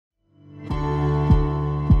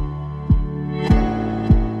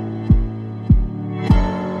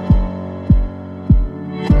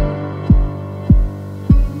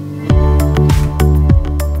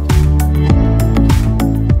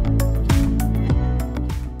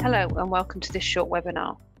Hello and welcome to this short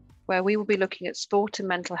webinar, where we will be looking at sport and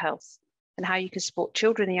mental health and how you can support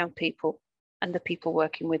children and young people and the people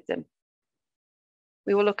working with them.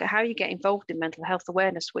 We will look at how you get involved in Mental Health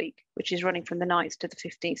Awareness Week, which is running from the 9th to the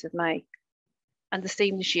 15th of May. And the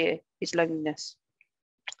theme this year is loneliness.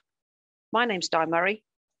 My name's Di Murray,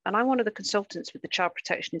 and I'm one of the consultants with the Child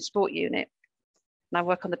Protection in Sport unit. And I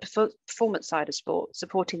work on the performance side of sport,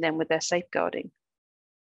 supporting them with their safeguarding.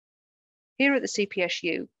 Here at the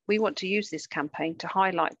CPSU, we want to use this campaign to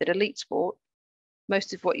highlight that elite sport,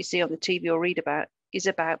 most of what you see on the TV or read about, is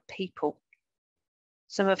about people.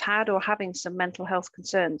 Some have had or having some mental health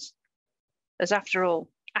concerns, as after all,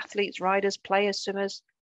 athletes, riders, players, swimmers,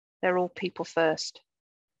 they're all people first.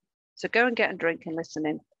 So go and get a drink and listen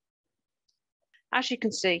in. As you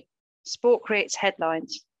can see, sport creates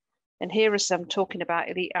headlines, and here are some talking about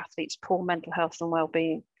elite athletes' poor mental health and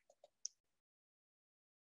well-being.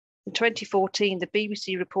 In 2014, the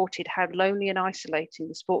BBC reported how lonely and isolating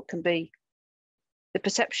the sport can be. The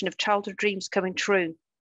perception of childhood dreams coming true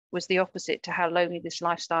was the opposite to how lonely this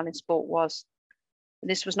lifestyle in sport was.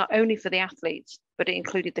 And this was not only for the athletes, but it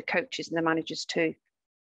included the coaches and the managers too.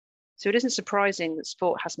 So it isn't surprising that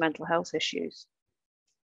sport has mental health issues.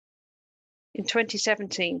 In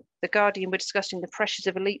 2017, The Guardian were discussing the pressures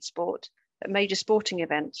of elite sport at major sporting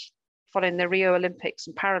events following the Rio Olympics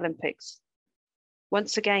and Paralympics.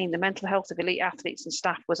 Once again, the mental health of elite athletes and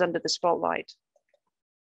staff was under the spotlight.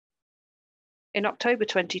 In October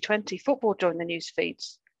 2020, football joined the news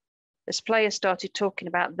feeds as players started talking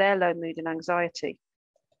about their low mood and anxiety.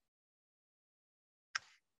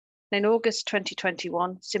 In August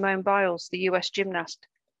 2021, Simone Biles, the US gymnast,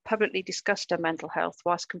 publicly discussed her mental health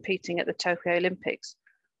whilst competing at the Tokyo Olympics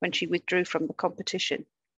when she withdrew from the competition.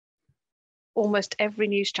 Almost every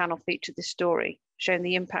news channel featured this story, showing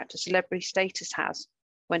the impact a celebrity status has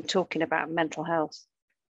when talking about mental health.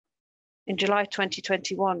 In July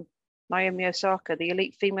 2021, Naomi Osaka, the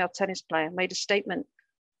elite female tennis player, made a statement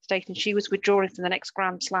stating she was withdrawing from the next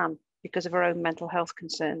Grand Slam because of her own mental health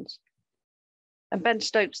concerns. And Ben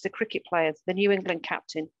Stokes, the cricket player, the New England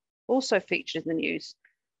captain, also featured in the news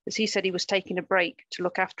as he said he was taking a break to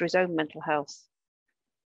look after his own mental health.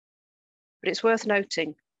 But it's worth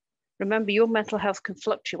noting, remember your mental health can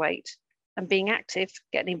fluctuate, and being active,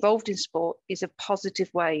 getting involved in sport is a positive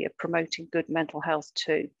way of promoting good mental health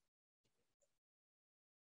too.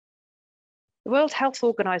 The World Health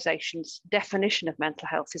Organization's definition of mental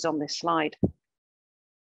health is on this slide.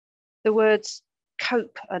 The words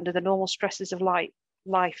cope under the normal stresses of life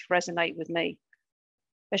resonate with me.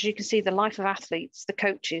 As you can see, the life of athletes, the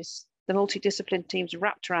coaches, the multidisciplinary teams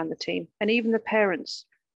wrapped around the team, and even the parents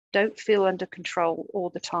don't feel under control all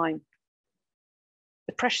the time.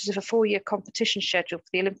 The pressures of a 4-year competition schedule for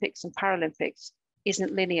the Olympics and Paralympics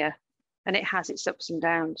isn't linear, and it has its ups and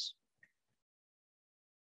downs.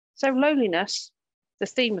 So loneliness, the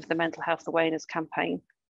theme of the Mental Health Awareness campaign,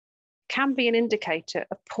 can be an indicator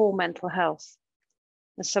of poor mental health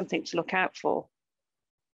and something to look out for.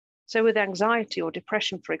 So with anxiety or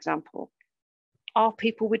depression, for example, are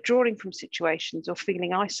people withdrawing from situations or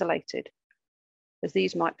feeling isolated, as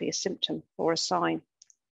these might be a symptom or a sign?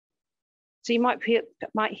 So you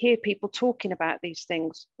might hear people talking about these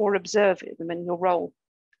things or observe them in your role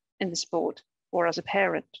in the sport or as a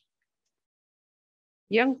parent.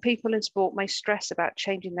 Young people in sport may stress about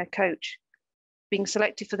changing their coach, being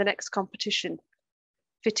selected for the next competition,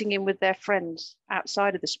 fitting in with their friends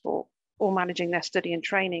outside of the sport, or managing their study and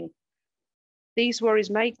training. These worries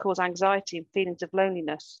may cause anxiety and feelings of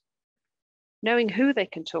loneliness. Knowing who they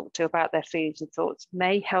can talk to about their feelings and thoughts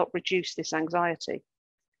may help reduce this anxiety.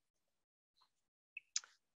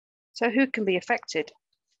 So who can be affected?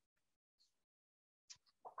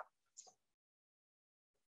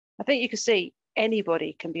 I think you can see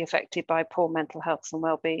anybody can be affected by poor mental health and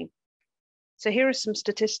well-being. So here are some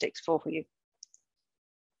statistics for you.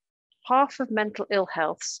 Half of mental ill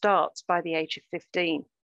health starts by the age of 15,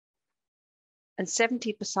 and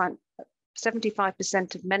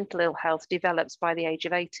 75% of mental ill health develops by the age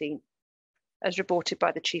of 18, as reported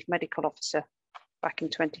by the Chief Medical Officer back in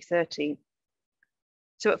 2013.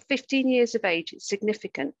 So at 15 years of age, it's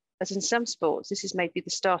significant, as in some sports, this is maybe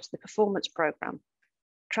the start of the performance program,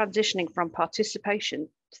 transitioning from participation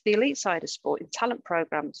to the elite side of sport in talent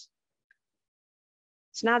programs.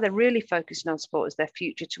 So now they're really focusing on sport as their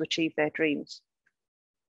future to achieve their dreams.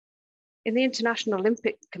 In the International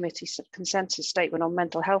Olympic Committee's consensus statement on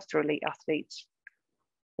mental health for elite athletes,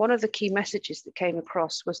 one of the key messages that came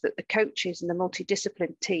across was that the coaches and the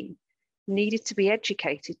multidisciplinary team needed to be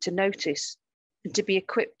educated to notice and to be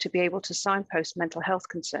equipped to be able to signpost mental health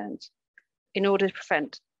concerns in order to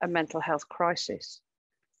prevent a mental health crisis.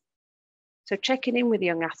 So checking in with the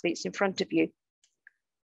young athletes in front of you,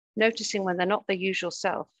 noticing when they're not their usual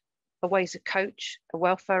self, are ways a coach, a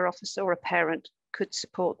welfare officer, or a parent could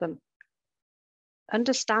support them.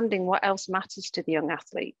 Understanding what else matters to the young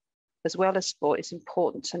athlete, as well as sport, is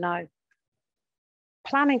important to know.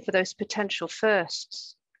 Planning for those potential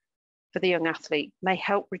firsts for the young athlete may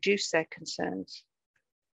help reduce their concerns.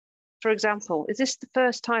 For example, is this the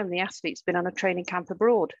first time the athlete's been on a training camp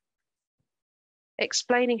abroad?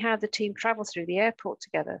 Explaining how the team travel through the airport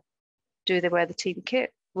together. Do they wear the team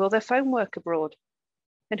kit? Will their phone work abroad?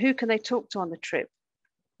 And who can they talk to on the trip?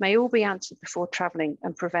 May all be answered before travelling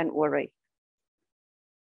and prevent worry.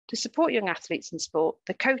 To support young athletes in sport,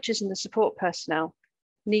 the coaches and the support personnel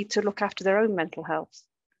need to look after their own mental health.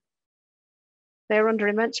 They are under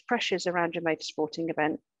immense pressures around a major sporting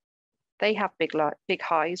event. They have big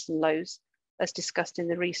highs and lows, as discussed in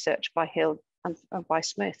the research by Hill and by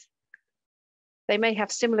Smith. They may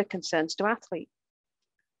have similar concerns to athletes.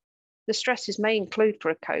 The stresses may include for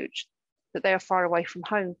a coach that they are far away from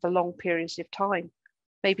home for long periods of time,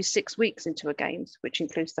 maybe 6 weeks into a games, which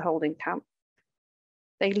includes the holding camp.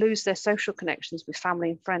 They lose their social connections with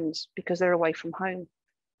family and friends because they're away from home.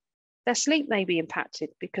 Their sleep may be impacted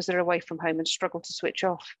because they're away from home and struggle to switch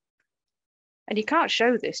off. And you can't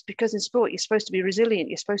show this because in sport, you're supposed to be resilient,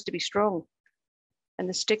 you're supposed to be strong. And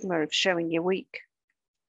the stigma of showing you're weak.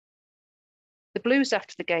 The blues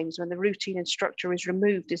after the games, when the routine and structure is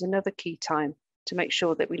removed, is another key time to make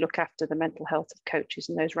sure that we look after the mental health of coaches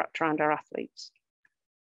and those wrapped around our athletes.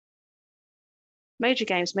 Major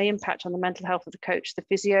games may impact on the mental health of the coach, the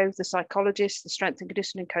physio, the psychologist, the strength and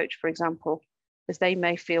conditioning coach, for example, as they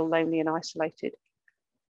may feel lonely and isolated.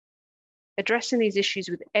 Addressing these issues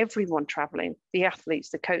with everyone travelling, the athletes,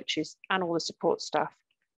 the coaches, and all the support staff,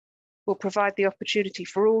 will provide the opportunity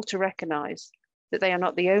for all to recognise that they are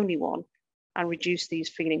not the only one and reduce these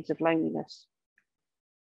feelings of loneliness.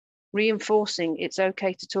 Reinforcing it's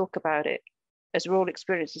okay to talk about it, as we're all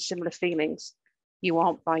experiencing similar feelings. You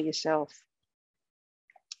aren't by yourself.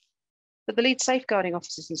 But the lead safeguarding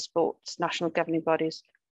officers in sports, national governing bodies,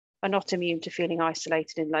 are not immune to feeling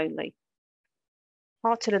isolated and lonely.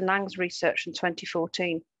 Hartill and Lang's research in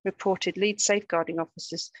 2014 reported lead safeguarding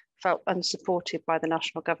officers felt unsupported by the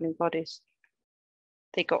national governing bodies.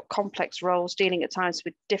 They got complex roles, dealing at times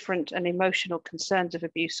with different and emotional concerns of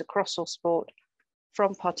abuse across all sport,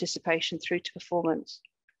 from participation through to performance.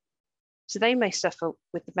 So they may suffer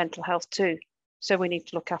with the mental health too, so we need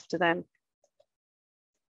to look after them.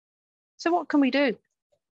 So what can we do?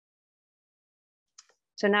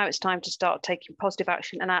 So now it's time to start taking positive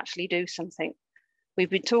action and actually do something. We've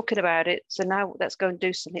been talking about it, so now let's go and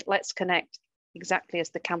do something. Let's connect, exactly as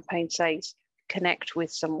the campaign says, connect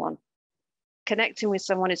with someone. Connecting with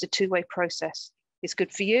someone is a two-way process. It's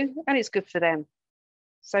good for you and it's good for them.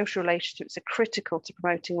 Social relationships are critical to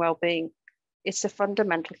promoting well-being. It's a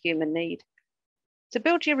fundamental human need. To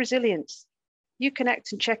build your resilience, you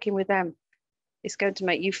connect and check in with them. It's going to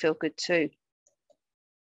make you feel good too.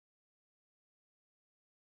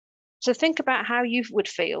 So think about how you would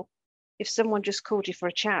feel if someone just called you for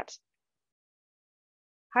a chat.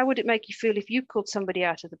 How would it make you feel if you called somebody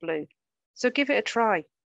out of the blue? So give it a try.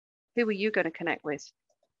 Who are you going to connect with?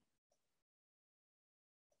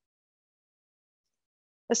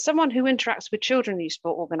 As someone who interacts with children in youth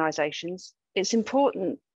sport organisations, it's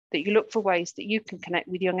important that you look for ways that you can connect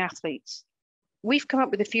with young athletes. We've come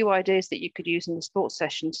up with a few ideas that you could use in the sports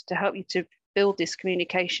sessions to help you to build this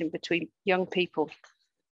communication between young people,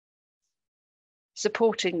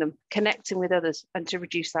 supporting them, connecting with others, and to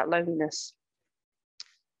reduce that loneliness.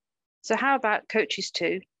 So how about coaches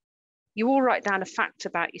too? You all write down a fact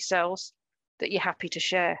about yourselves that you're happy to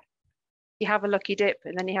share. You have a lucky dip,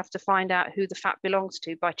 and then you have to find out who the fact belongs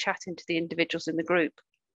to by chatting to the individuals in the group.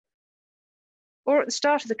 Or at the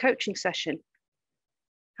start of the coaching session,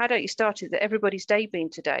 how don't you start it that everybody's day been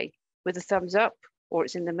today with a thumbs up, or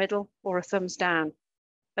it's in the middle, or a thumbs down,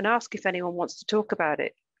 and ask if anyone wants to talk about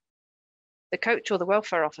it. The coach or the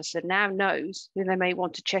welfare officer now knows who they may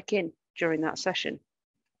want to check in during that session.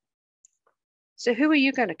 So who are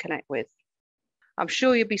you going to connect with? I'm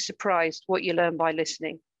sure you'll be surprised what you learn by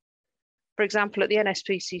listening. For example, at the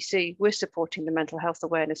NSPCC, we're supporting the Mental Health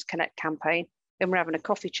Awareness Connect campaign, and we're having a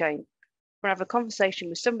coffee chain. We're having a conversation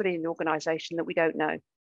with somebody in the organisation that we don't know,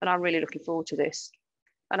 and I'm really looking forward to this.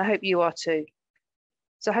 And I hope you are too.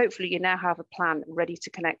 So hopefully you now have a plan ready to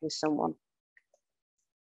connect with someone.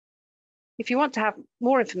 If you want to have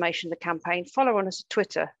more information on the campaign, follow on us on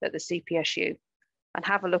Twitter at the CPSU and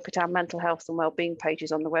have a look at our mental health and wellbeing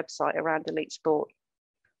pages on the website around elite sport.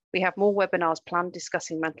 We have more webinars planned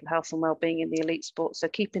discussing mental health and wellbeing in the elite sport, so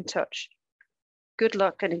keep in touch. Good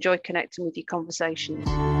luck and enjoy connecting with your conversations.